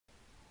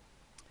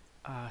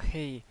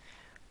Hey,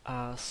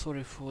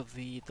 sorry for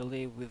the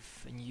delay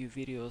with new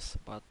videos,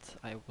 but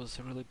I was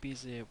really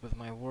busy with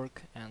my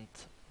work and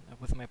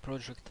with my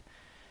project.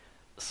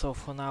 So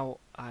for now,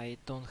 I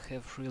don't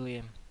have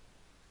really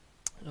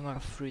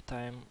enough free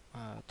time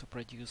to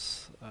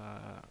produce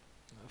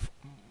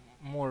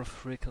more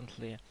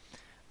frequently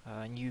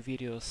new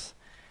videos.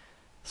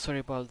 Sorry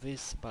about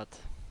this, but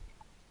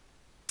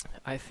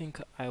I think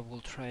I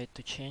will try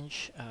to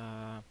change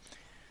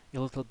a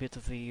little bit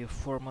the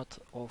format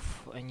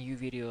of new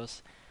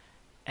videos,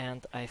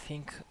 and I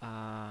think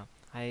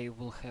I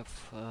will have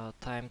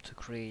time to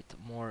create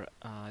more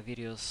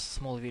videos,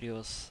 small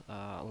videos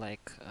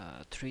like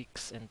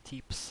tricks and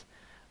tips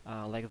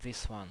like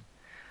this one.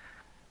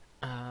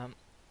 Um,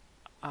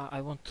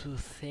 I want to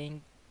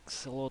thank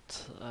a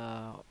lot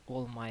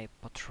all my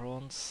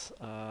patrons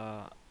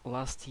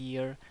last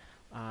year.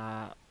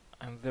 Uh,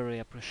 I'm very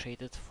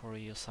appreciated for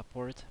your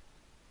support.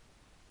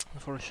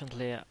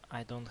 Unfortunately,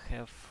 I don't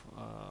have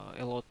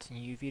a lot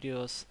new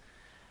videos,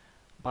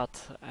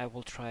 but I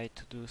will try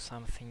to do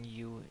something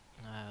new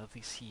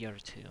this year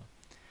too.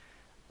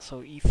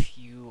 So if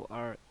you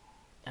are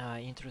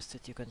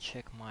interested, you can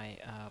check my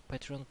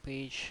Patreon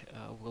page,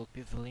 will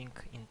be the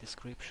link in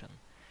description.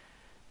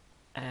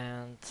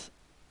 And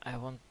I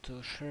want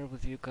to share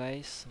with you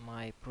guys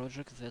my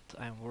project that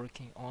I'm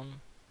working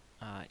on.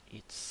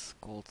 It's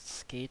called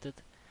Skated.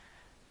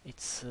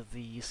 It's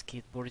the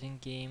skateboarding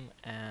game,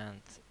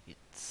 and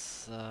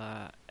it's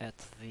at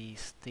the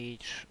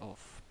stage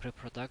of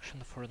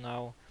pre-production for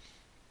now.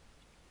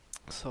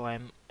 So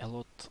I'm a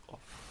lot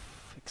of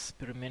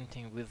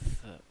experimenting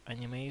with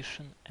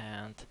animation,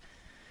 and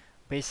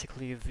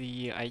basically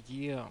the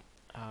idea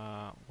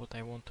what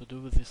I want to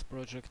do with this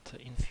project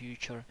in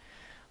future.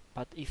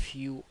 But if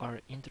you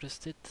are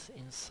interested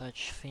in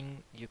such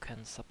thing, you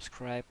can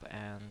subscribe,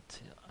 and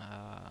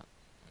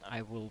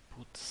I will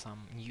put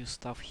some new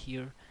stuff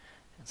here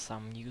and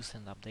some news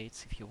and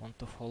updates if you want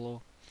to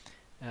follow.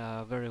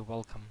 Very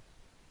welcome.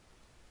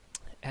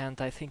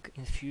 And I think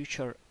in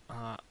future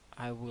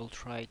I will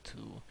try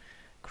to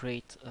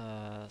create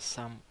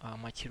some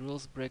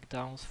materials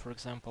breakdowns. For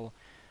example,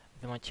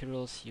 the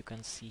materials you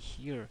can see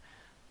here,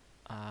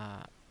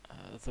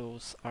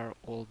 those are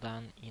all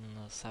done in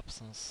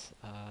Substance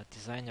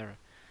Designer.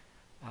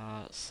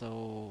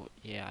 So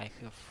yeah, I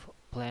have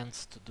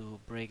plans to do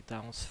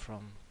breakdowns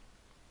from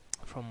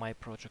my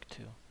project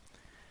too.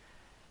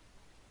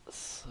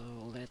 So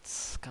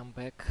let's come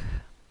back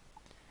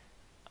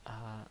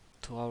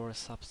to our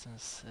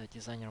Substance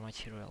Designer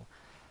material.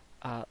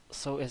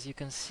 So as you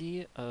can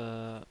see,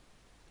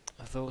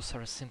 those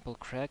are simple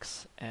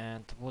cracks,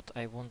 and what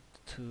I want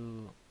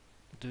to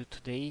do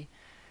today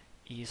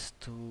is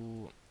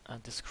to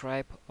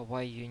describe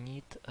why you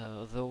need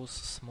those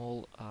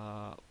small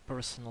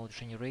personal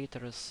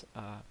generators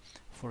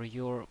for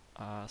your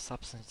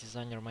Substance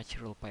Designer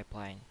material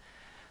pipeline.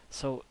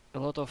 So a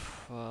lot of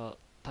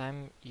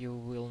time you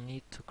will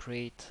need to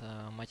create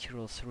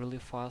materials really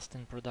fast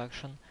in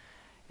production,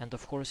 and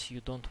of course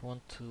you don't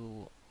want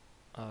to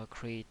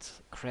create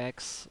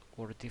cracks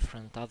or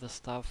different other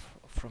stuff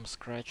from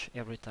scratch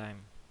every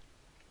time.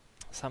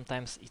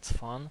 Sometimes it's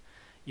fun.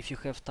 If you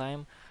have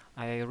time,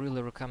 I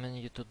really recommend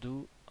you to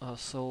do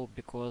so,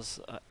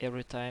 because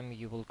every time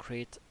you will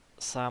create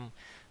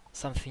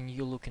something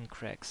new looking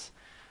cracks.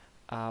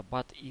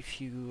 But if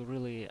you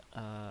really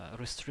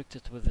restrict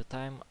it with the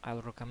time,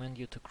 I'll recommend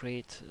you to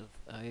create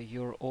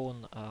your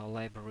own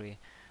library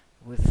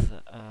with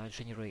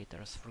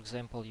generators. For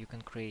example, you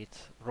can create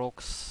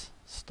rocks,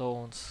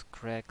 stones,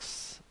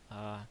 cracks,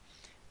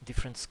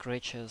 different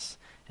scratches,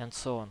 and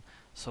so on.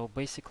 So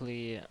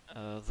basically,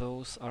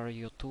 those are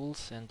your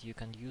tools, and you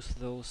can use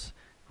those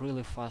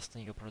really fast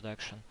in your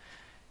production.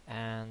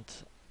 And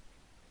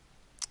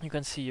you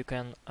can see you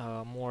can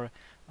more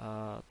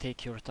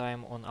take your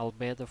time on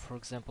albedo, for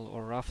example,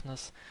 or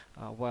roughness,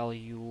 while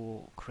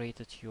you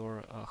created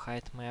your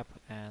height map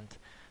and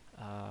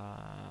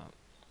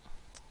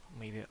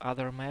maybe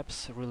other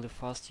maps really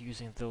fast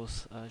using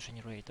those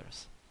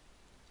generators.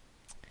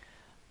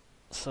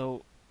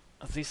 So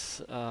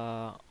this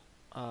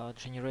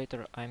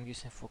generator I'm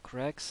using for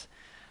cracks,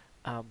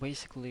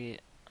 basically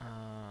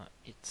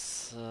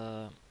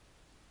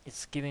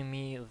it's giving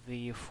me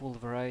the full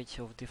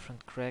variety of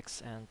different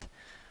cracks, and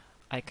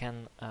I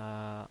can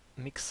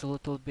mix a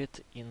little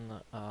bit in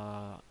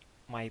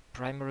my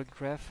primary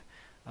graph,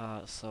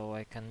 so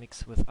I can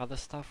mix with other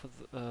stuff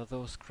with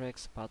those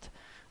cracks, but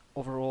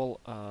overall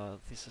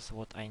this is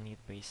what I need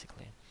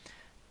basically.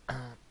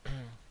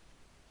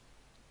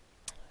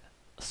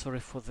 Sorry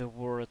for the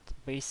word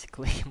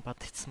basically, but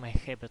it's my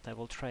habit. I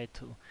will try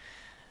to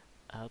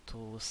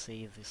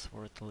say this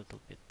word a little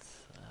bit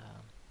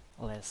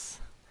less.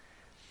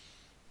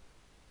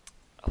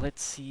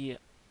 Let's see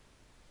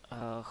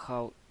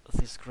how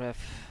this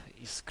graph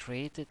is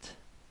created.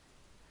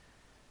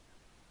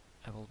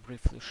 I will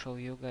briefly show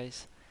you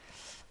guys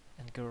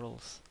and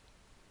girls.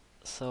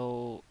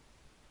 So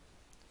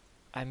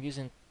I'm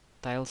using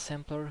tile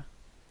sampler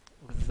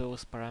with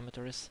those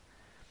parameters.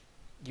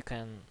 You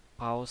can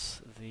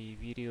pause the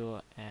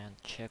video and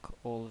check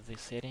all the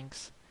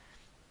settings.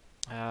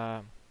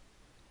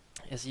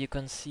 As you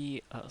can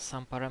see,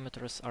 some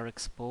parameters are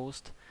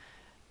exposed,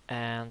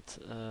 and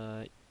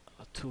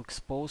to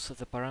expose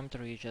the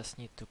parameter you just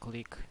need to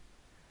click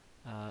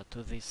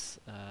to this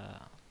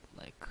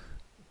like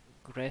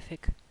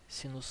graphic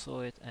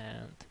sinusoid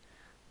and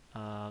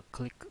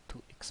click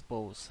to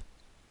expose.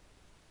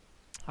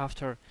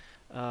 After,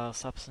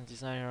 Substance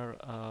Designer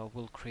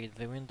will create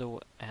the window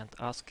and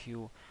ask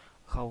you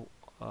how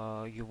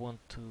you want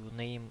to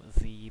name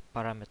the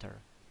parameter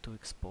to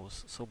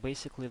expose. So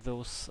basically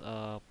those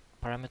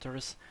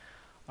parameters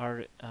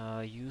are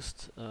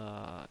used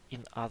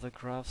in other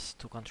graphs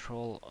to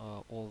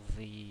control all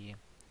the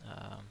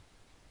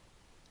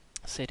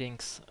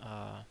settings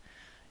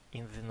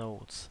in the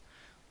nodes.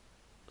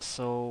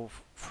 So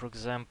for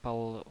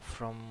example,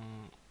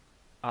 from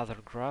other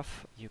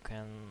graph you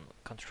can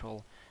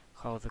control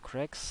how the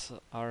cracks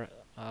are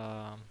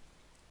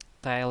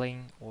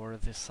tiling, or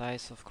the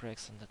size of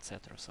cracks, and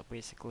etc. So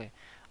basically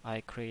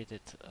I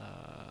created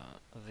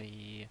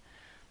the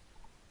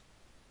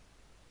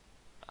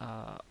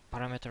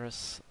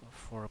parameters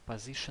for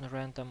position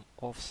random,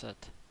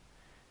 offset,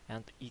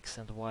 and X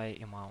and Y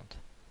amount.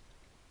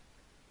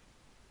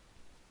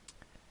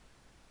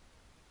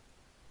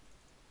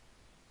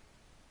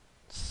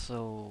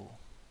 So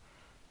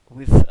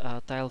with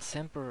Tile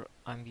Sampler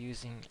I'm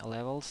using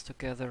levels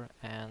together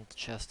and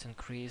just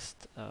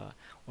increased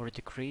or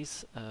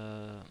decrease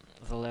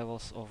the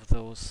levels of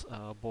those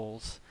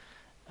balls,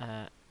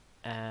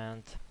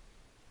 and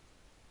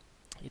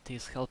it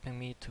is helping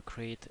me to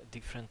create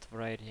different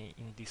variety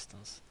in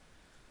distance.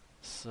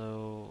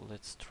 So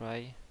let's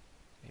try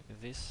maybe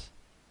this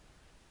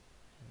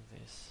and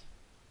this.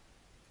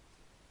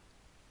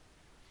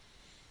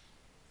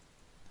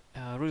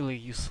 Really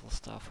useful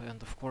stuff,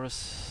 and of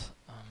course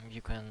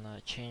you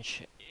can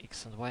change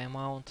X and Y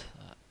amount,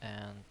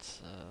 and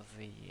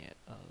the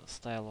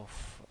style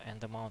of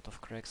and amount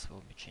of cracks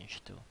will be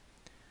changed too.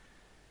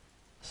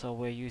 So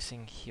we're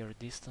using here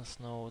distance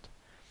node,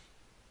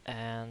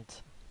 and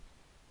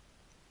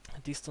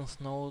distance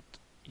node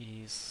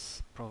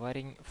is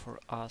providing for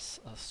us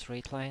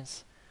straight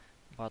lines,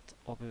 but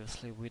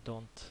obviously we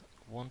don't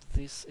want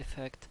this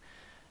effect.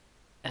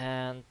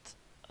 And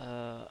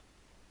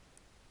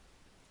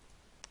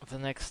the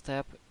next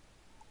step,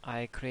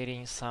 I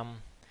creating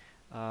some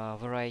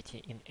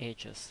variety in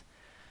edges,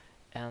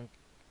 and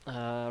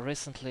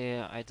recently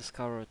I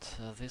discovered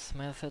this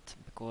method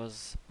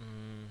because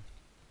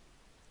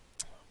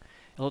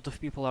a lot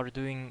of people are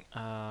doing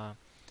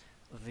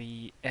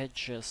the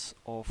edges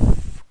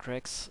of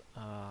cracks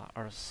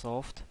are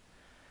soft,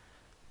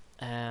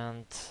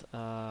 and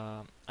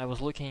I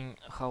was looking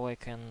how I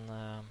can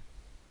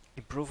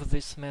improve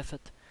this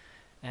method,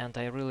 and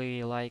I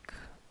really like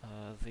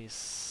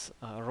these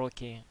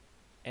rocky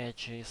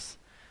edges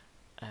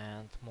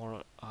and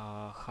more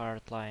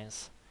hard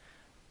lines,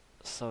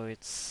 so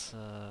it's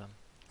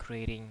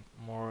creating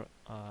more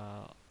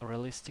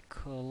realistic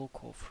look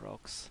of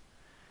rocks.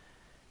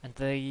 And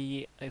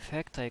the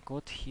effect I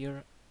got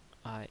here,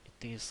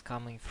 it is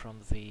coming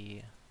from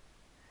the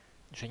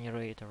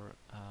generator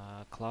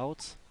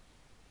clouds.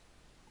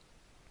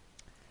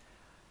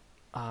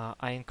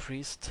 I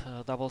increased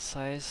double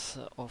size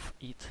of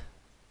it,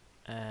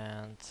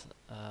 and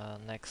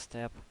next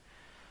step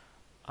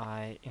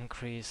I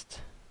increased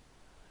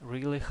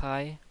really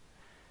high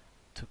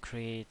to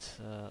create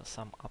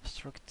some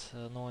abstract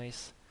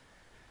noise.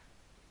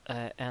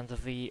 And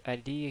the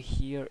idea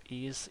here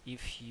is,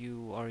 if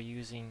you are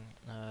using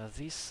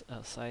this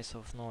size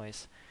of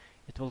noise,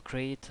 it will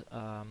create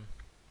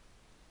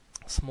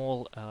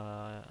small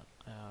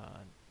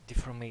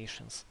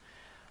deformations.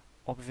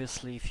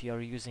 Obviously, if you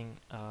are using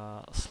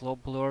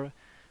slope blur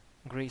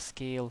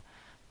grayscale,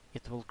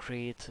 it will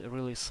create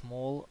really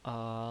small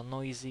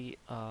noisy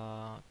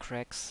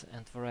cracks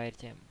and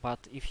variety.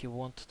 But if you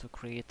want to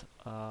create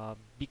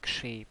big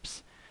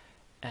shapes,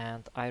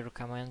 and I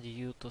recommend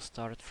you to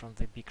start from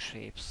the big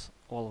shapes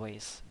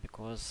always,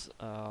 because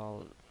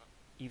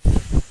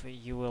if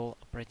you will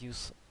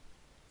produce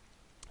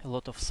a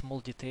lot of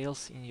small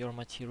details in your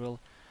material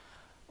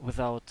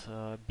without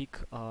big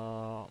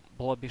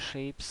blobby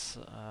shapes,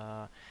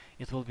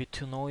 it will be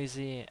too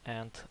noisy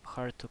and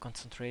hard to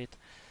concentrate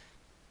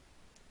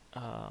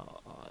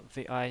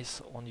the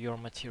eyes on your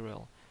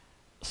material.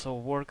 So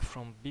work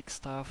from big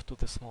stuff to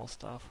the small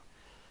stuff.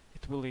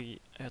 It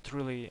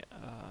really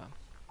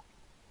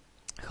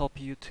help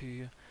you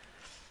to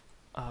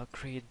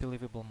create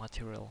believable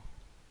material.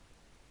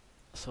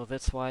 So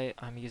that's why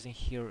I'm using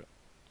here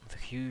the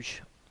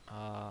huge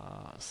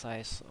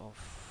size of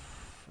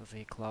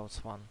the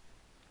Clouds one.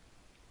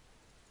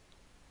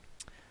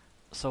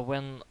 So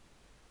when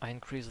I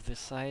increase the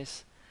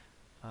size,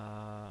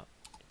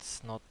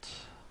 it's not,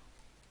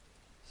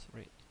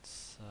 sorry,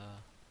 it's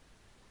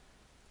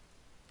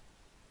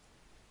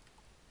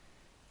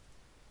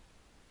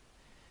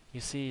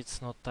you see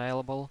it's not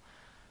tileable.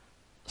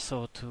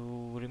 So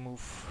to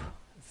remove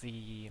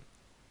the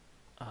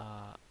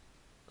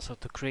so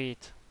to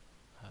create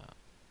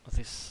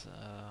this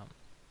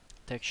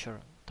texture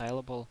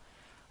tileable,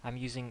 I'm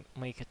using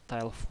make it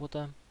tile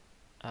footer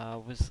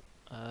with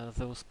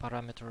those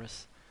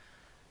parameters,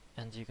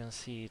 and you can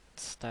see it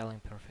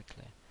styling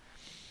perfectly.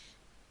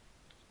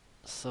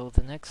 So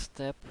the next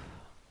step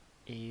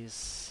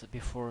is,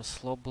 before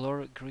slope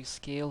blur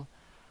grayscale,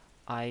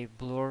 I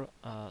blur,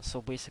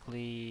 so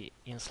basically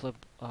in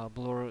slope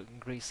blur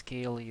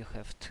grayscale you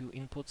have two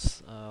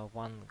inputs,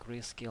 one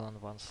grayscale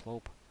and one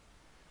slope.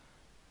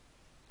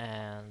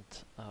 And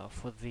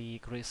for the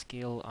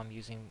grayscale I'm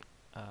using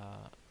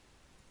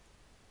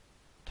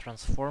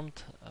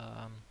transformed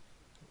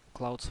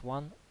clouds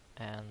 1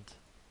 and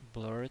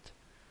blurred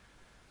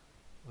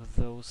with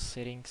those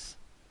settings.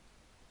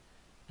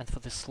 And for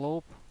the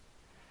slope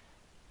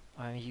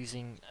I'm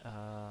using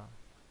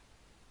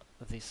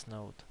this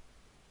node.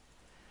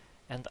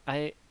 And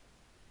I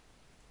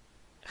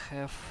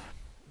have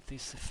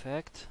this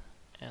effect,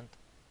 and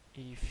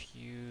if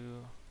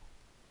you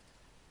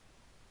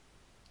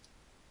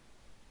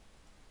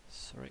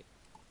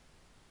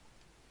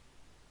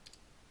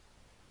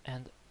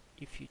and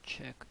if you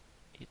check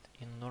it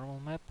in normal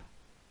map,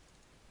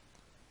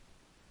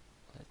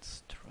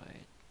 let's try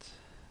it.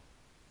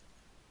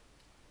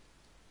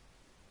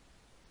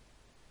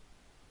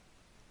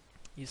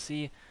 You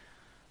see,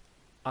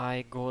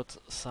 I got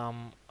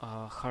some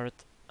hard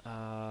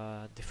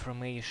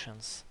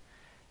deformations,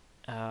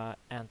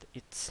 and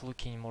it's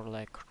looking more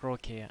like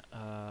rocky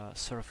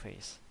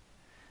surface.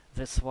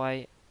 That's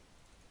why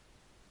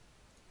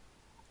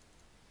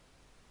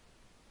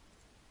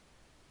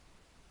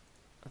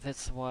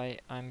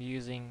I'm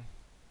using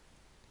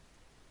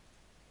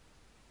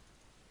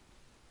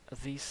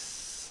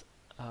this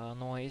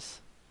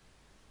noise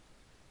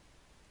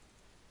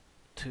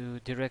to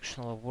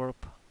directional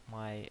warp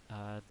my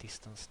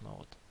distance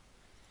node.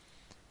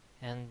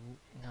 And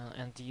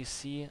you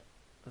see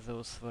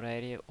those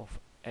variety of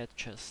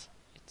edges.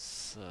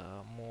 It's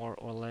more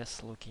or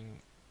less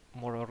looking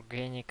more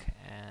organic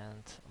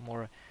and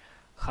more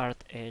hard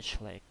edge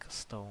like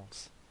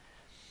stones.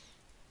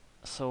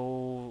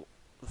 So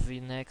the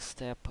next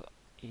step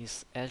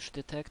is edge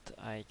detect.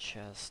 I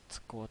just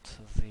got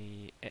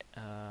the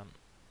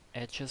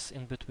edges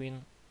in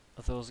between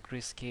those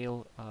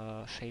grayscale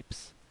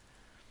shapes.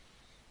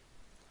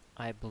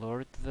 I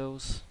blurred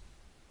those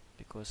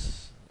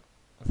because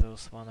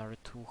those one are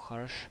too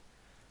harsh,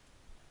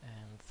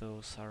 and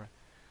those are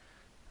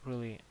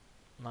really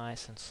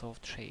nice and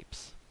soft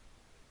shapes.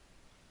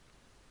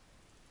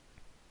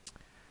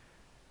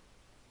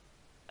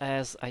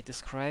 As I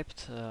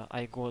described,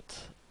 I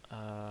got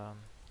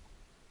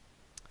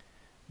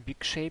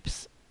big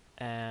shapes,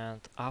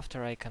 and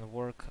after I can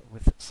work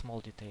with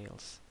small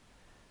details.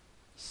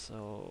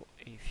 So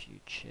if you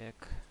check,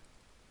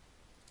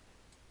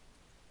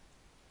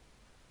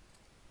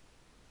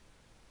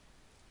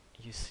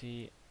 you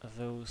see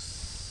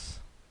those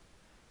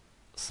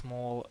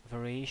small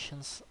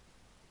variations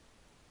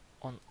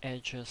on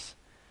edges,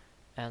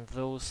 and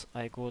those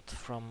I got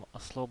from a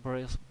slope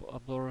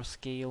blur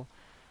scale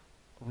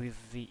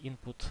with the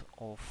input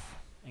of,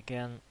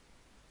 again,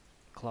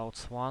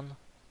 clouds 1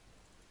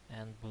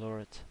 and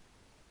blurred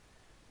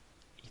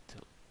it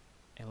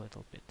a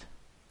little bit.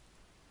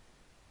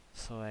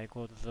 So I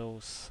got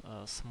those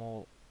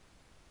small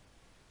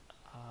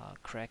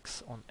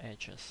cracks on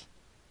edges.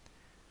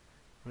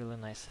 Really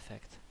nice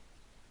effect.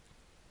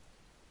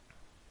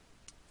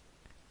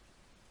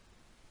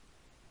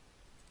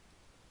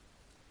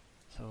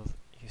 So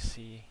you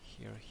see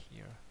here,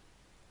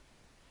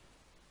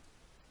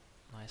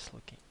 nice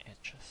looking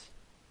edges.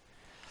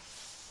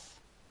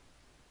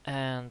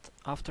 And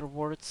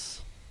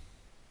afterwards,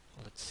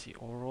 let's see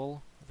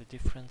overall the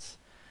difference.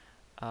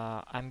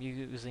 I'm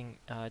using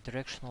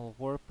directional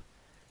warp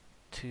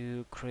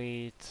to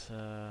create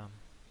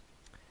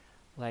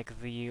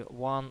like the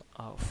one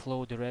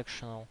flow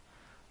directional,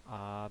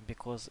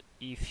 because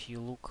if you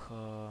look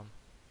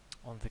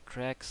on the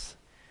cracks,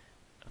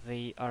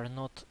 they are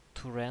not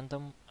too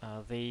random.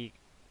 They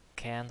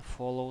can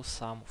follow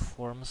some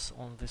forms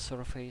on the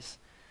surface.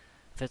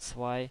 That's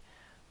why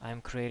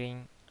I'm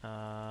creating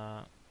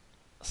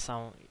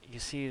some, you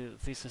see,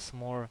 this is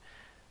more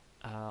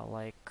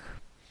like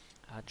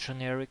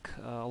generic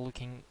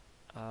looking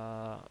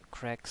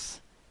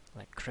cracks,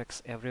 like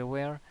cracks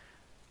everywhere,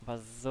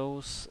 but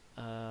those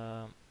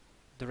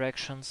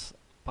directions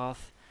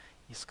path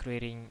is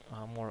creating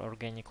a more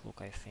organic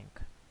look, I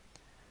think.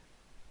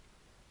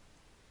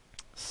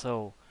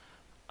 So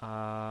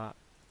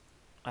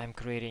I'm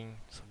creating,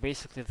 so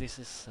basically this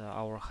is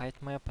our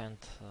height map, and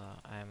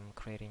I'm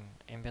creating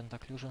ambient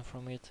occlusion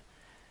from it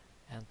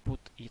and put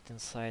it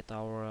inside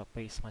our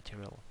base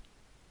material.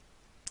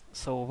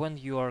 So when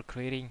you are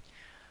creating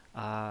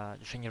a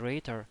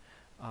generator,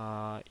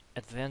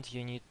 at the end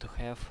you need to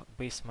have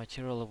base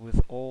material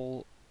with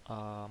all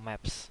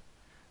maps.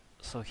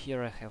 So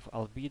here I have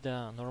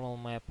albedo, normal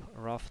map,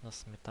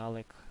 roughness,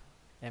 metallic,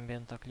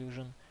 ambient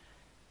occlusion,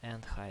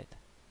 and height.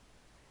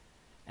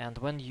 And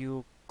when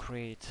you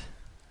create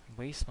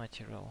base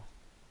material,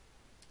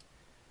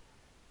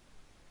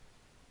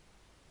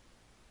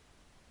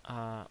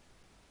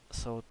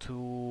 so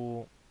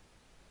to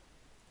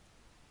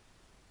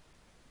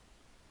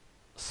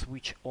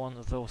switch on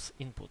those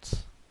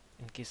inputs,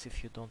 in case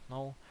if you don't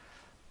know,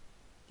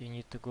 you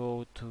need to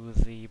go to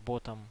the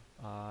bottom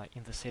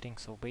in the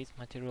settings of base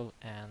material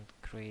and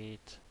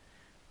create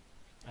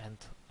and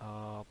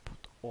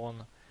put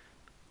on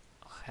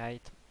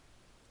height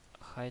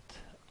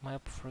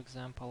map, for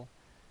example,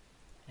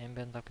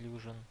 ambient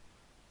occlusion,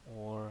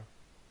 or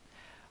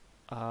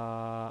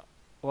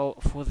well,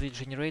 for the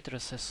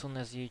generators, as soon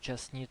as you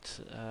just need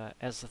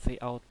as the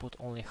output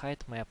only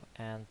height map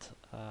and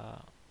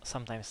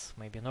sometimes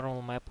maybe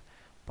normal map,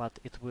 but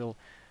it will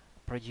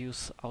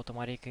produce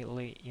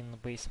automatically in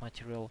base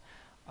material,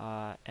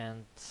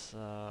 and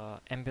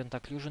ambient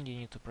occlusion you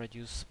need to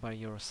produce by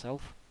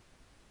yourself.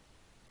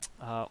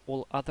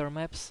 All other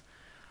maps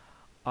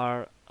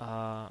are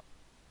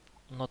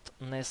not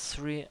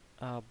necessary,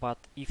 but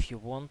if you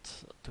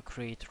want to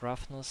create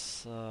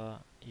roughness,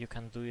 you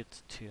can do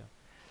it too.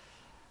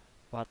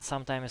 But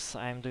sometimes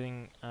I'm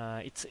doing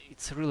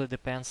it's really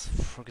depends.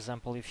 For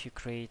example, if you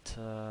create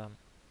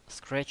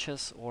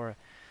scratches or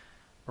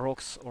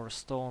rocks or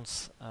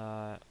stones,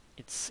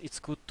 it's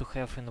good to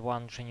have in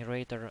one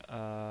generator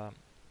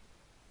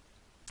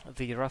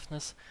the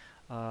roughness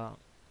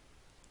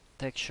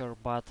texture,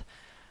 but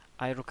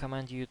I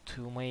recommend you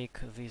to make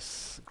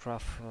this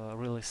graph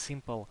really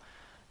simple,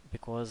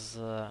 because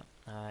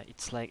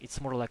it's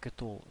more like a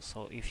tool.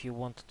 So if you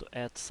want to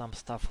add some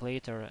stuff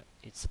later,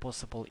 it's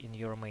possible in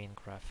your main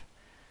graph.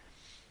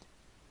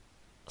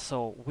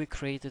 So we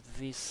created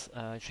this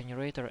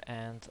generator,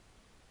 and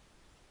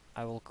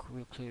I will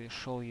quickly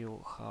show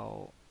you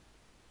how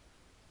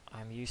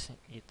I'm using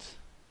it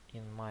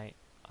in my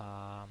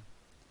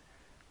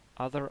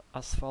other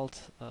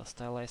asphalt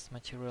stylized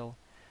material.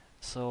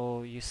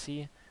 So you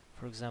see,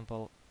 for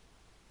example,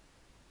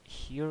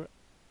 here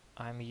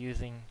I'm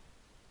using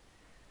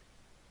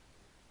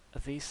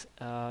this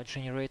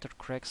generator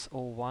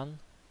Cracks01.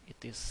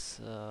 It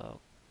is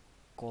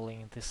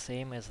calling the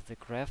same as the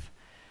graph,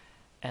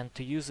 and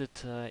to use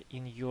it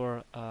in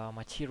your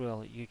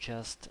material, you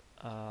just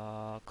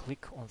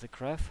click on the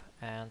graph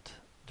and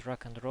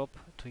drag and drop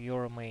to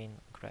your main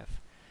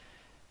graph,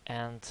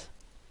 and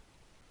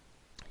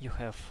you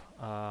have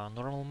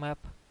normal map,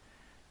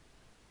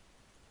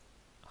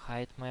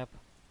 height map,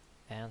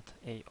 and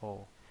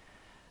AO.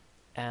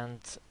 And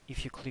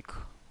if you click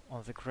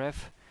on the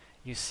graph,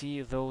 you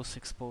see those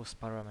exposed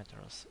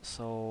parameters,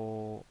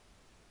 so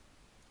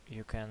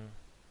you can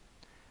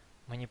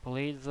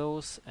manipulate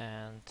those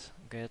and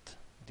get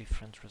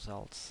different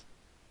results.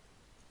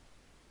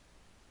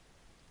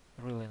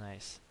 Really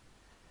nice.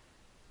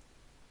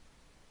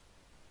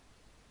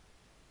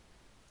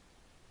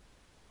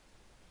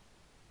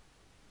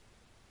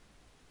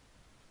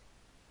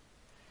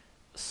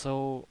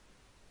 So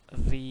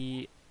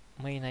the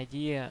main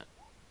idea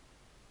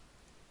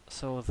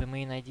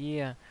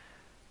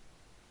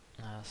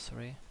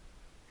sorry.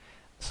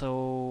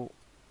 So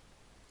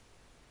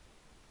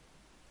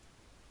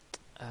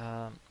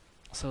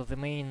the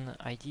main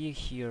idea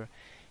here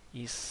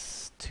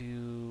is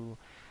to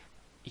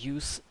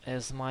use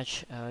as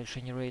much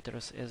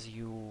generators as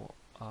you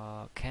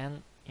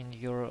can in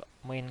your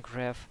main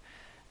graph,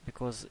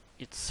 because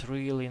it's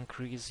really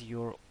increase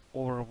your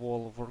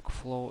overall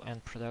workflow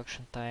and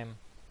production time.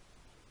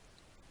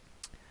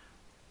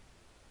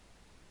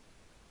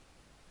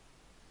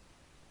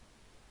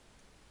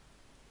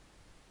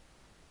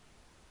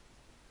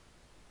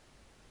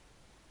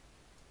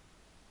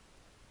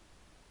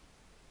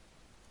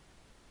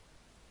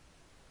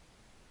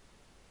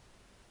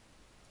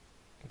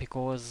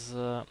 Because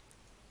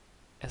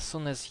as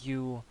soon as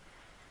you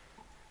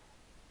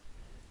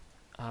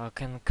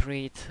can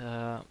create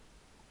a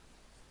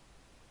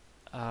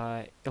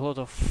lot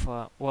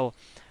of well,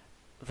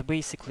 the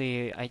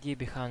basically idea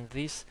behind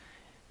this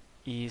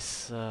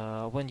is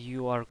when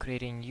you are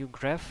creating new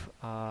graph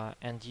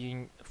and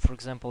you, for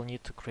example,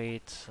 need to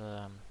create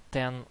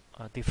 10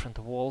 different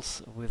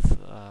walls with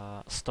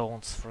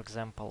stones, for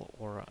example,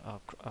 or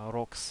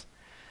rocks.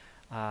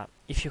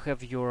 If you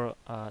have your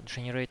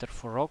generator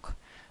for rock,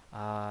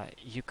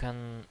 you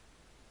can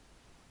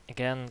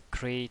again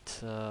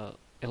create a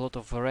lot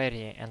of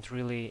variety and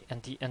really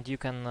and you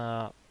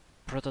can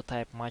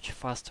prototype much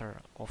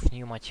faster of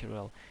new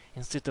material,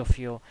 instead of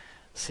you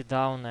sit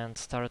down and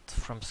start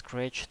from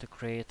scratch to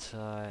create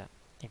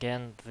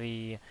again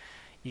the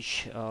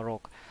each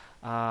rock.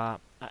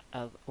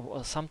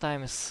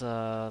 Sometimes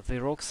the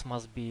rocks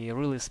must be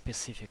really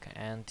specific,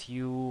 and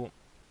you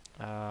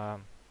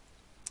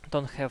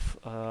don't have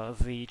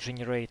the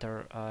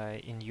generator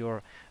in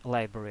your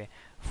library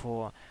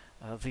for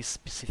this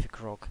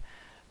specific rock.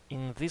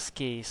 In this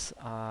case,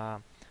 I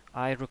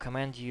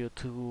recommend you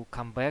to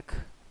come back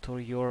to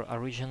your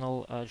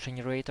original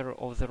generator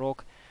of the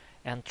rock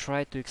and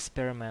try to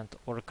experiment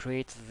or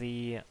create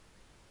the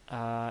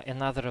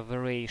another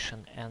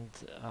variation and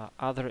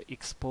other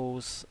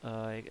expose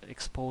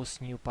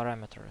new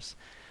parameters,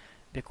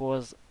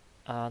 because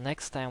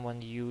next time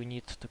when you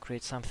need to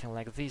create something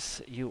like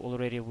this, you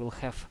already will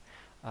have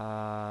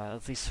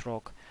this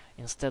rock.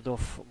 Instead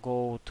of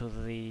go to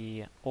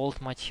the old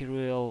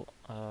material,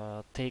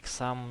 take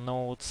some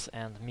nodes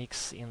and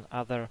mix in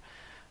other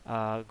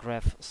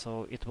graph,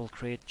 so it will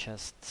create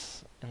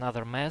just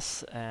another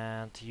mess,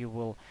 and you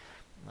will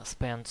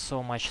spend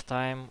so much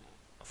time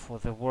for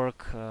the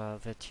work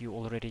that you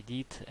already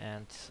did,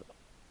 and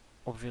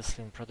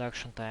obviously in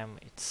production time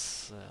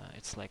it's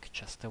like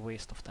just a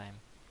waste of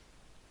time.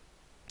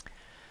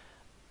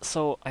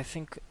 So I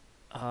think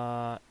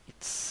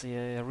it's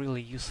a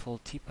really useful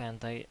tip,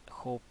 and I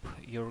hope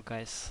your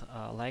guys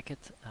like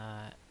it,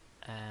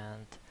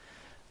 and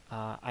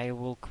I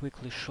will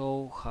quickly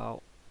show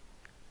how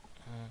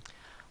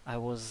I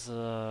was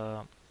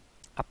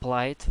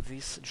applied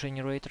this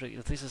generator.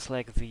 This is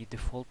like the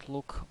default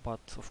look, but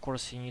of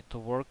course you need to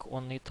work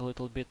on it a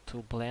little bit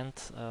to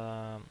blend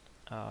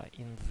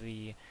in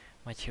the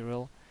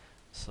material.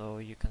 So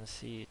you can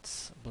see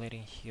it's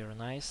blending here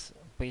nice.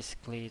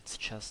 Basically it's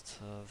just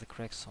the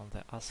cracks on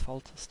the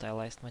asphalt,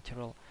 stylized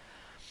material.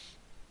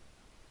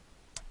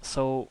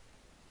 So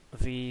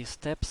the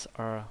steps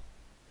are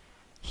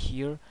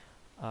here.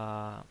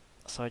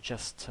 So I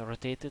just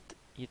rotated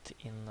it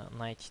in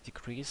 90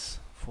 degrees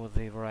for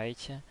the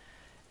variety,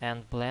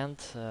 and blend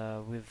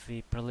with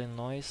the Berlin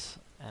noise,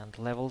 and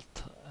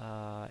leveled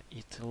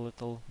it a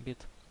little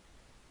bit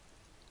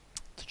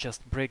to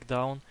just break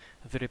down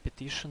the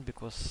repetition,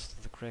 because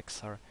the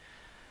cracks are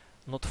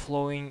not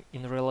flowing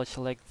in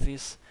reality like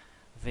this.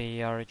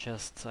 They are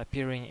just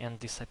appearing and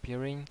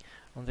disappearing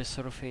on the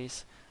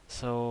surface.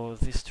 So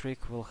this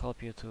trick will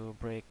help you to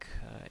break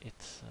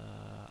it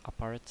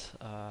apart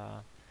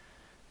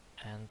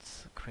and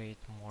create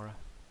more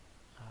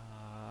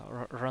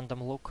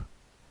random look.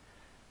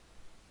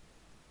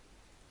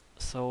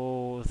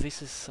 So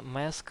this is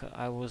mask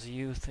I was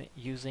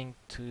using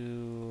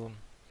to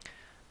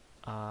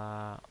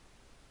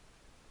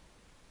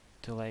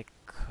like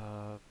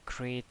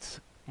create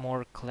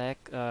more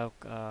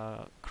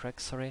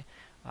cracks, sorry,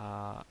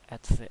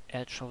 at the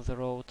edge of the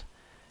road,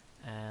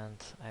 and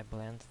I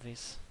blend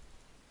this.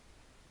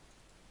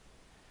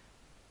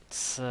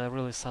 It's a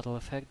really subtle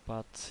effect,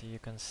 but you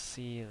can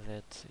see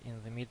that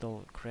in the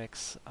middle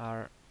cracks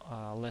are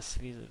less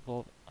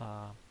visible.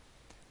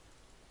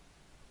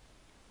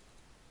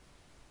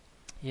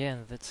 Yeah,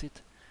 and that's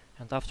it.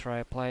 And after I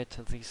applied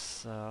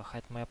this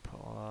height map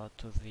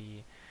to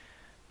the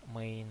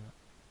main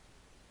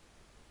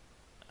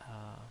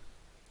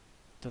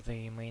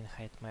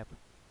height map,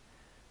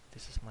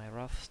 this is my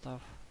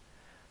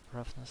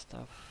roughness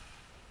stuff.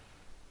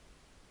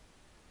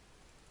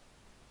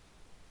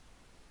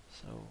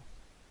 So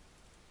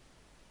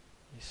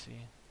you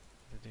see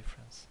the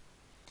difference.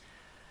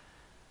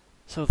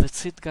 So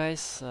that's it,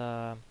 guys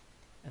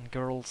and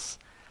girls.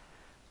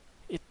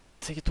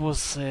 It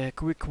was a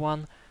quick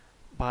one,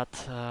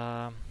 but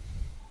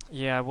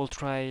yeah, I will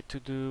try to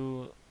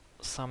do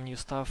some new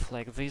stuff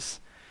like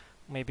this,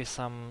 maybe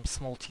some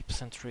small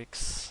tips and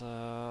tricks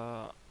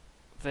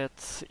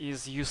that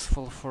is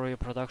useful for your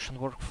production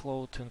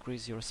workflow to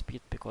increase your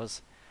speed,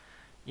 because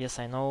yes,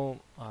 I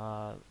know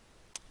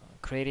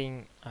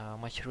creating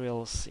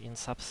materials in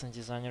Substance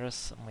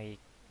Designers may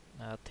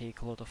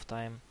take a lot of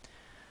time,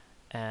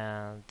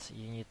 and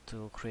you need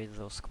to create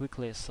those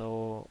quickly,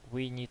 so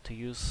we need to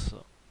use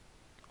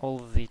all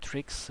the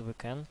tricks we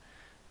can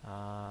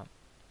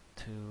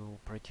to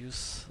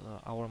produce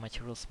our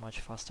materials much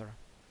faster.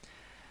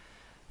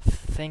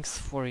 Thanks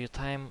for your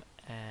time,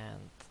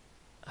 and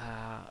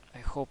I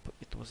hope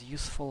it was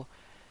useful,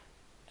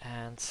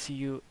 and see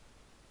you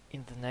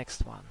in the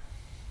next one.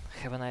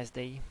 Have a nice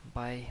day.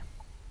 Bye.